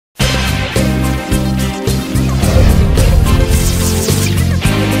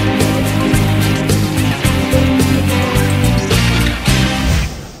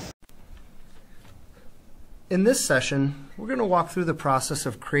In this session, we're going to walk through the process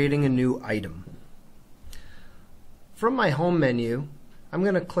of creating a new item. From my home menu, I'm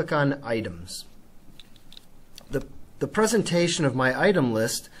going to click on Items. The presentation of my item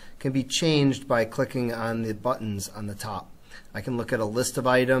list can be changed by clicking on the buttons on the top. I can look at a list of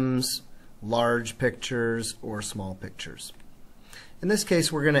items, large pictures, or small pictures. In this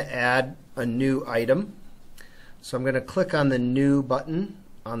case, we're going to add a new item. So I'm going to click on the New button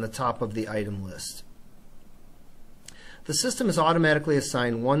on the top of the item list. The system has automatically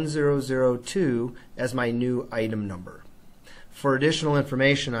assigned 1002 as my new item number. For additional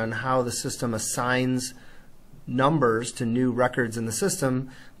information on how the system assigns numbers to new records in the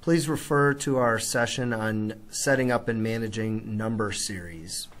system, please refer to our session on setting up and managing number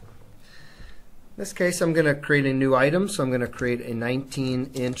series. In this case, I'm going to create a new item, so I'm going to create a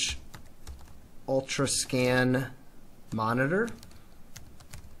 19-inch ultra-scan monitor.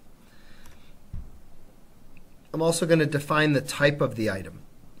 I'm also going to define the type of the item.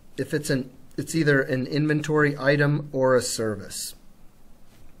 If it's either an inventory item or a service.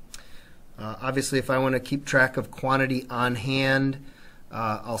 Obviously, if I want to keep track of quantity on hand,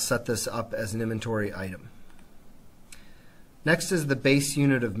 I'll set this up as an inventory item. Next is the base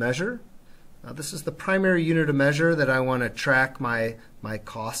unit of measure. This is the primary unit of measure that I want to track my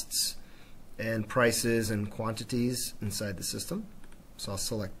costs and prices and quantities inside the system. So I'll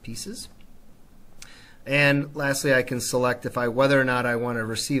select pieces. And lastly, I can select whether or not I want to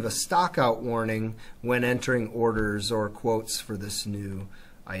receive a stockout warning when entering orders or quotes for this new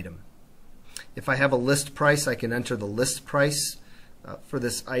item. If I have a list price, I can enter the list price for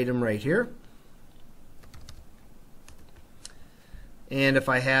this item right here. And if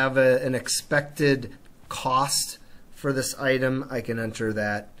I have an expected cost for this item, I can enter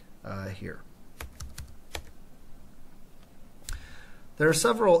that here. There are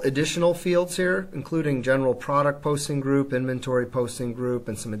several additional fields here, including general product posting group, inventory posting group,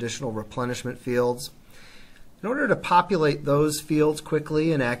 and some additional replenishment fields. In order to populate those fields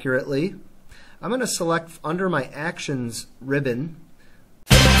quickly and accurately, I'm going to select under my Actions ribbon